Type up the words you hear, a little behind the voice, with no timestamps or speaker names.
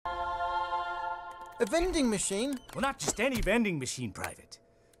A vending machine? Well, not just any vending machine, Private.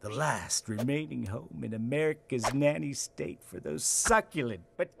 The last remaining home in America's nanny state for those succulent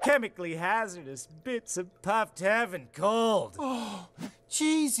but chemically hazardous bits of puffed heaven cold. Oh,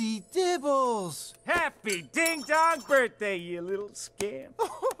 cheesy dibbles! Happy ding-dong birthday, you little scamp.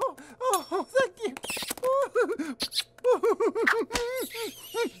 Oh, thank you.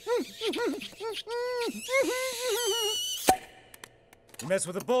 You mess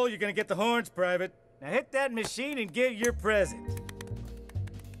with a bull, you're gonna get the horns, Private. Now hit that machine and get your present.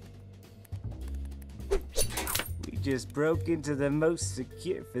 We just broke into the most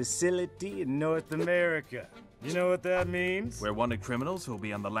secure facility in North America. You know what that means? We're wanted criminals who'll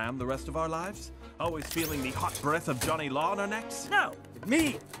be on the lam the rest of our lives? Always feeling the hot breath of Johnny Law on our necks? No, it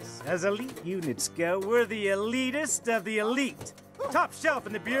means, as elite units go, we're the elitist of the elite. Top shelf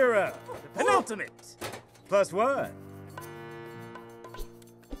in the Bureau. The penultimate. Plus one.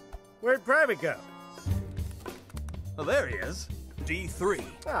 Where'd Private go? Oh, there he is. D3.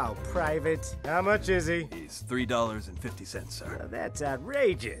 Oh, Private. How much is he? He's $3.50, sir. Well, that's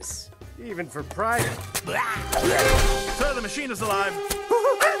outrageous. Even for Private. Sir, the machine is alive.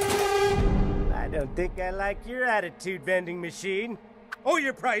 I don't think I like your attitude, vending machine. Or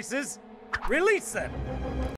your prices. Release them.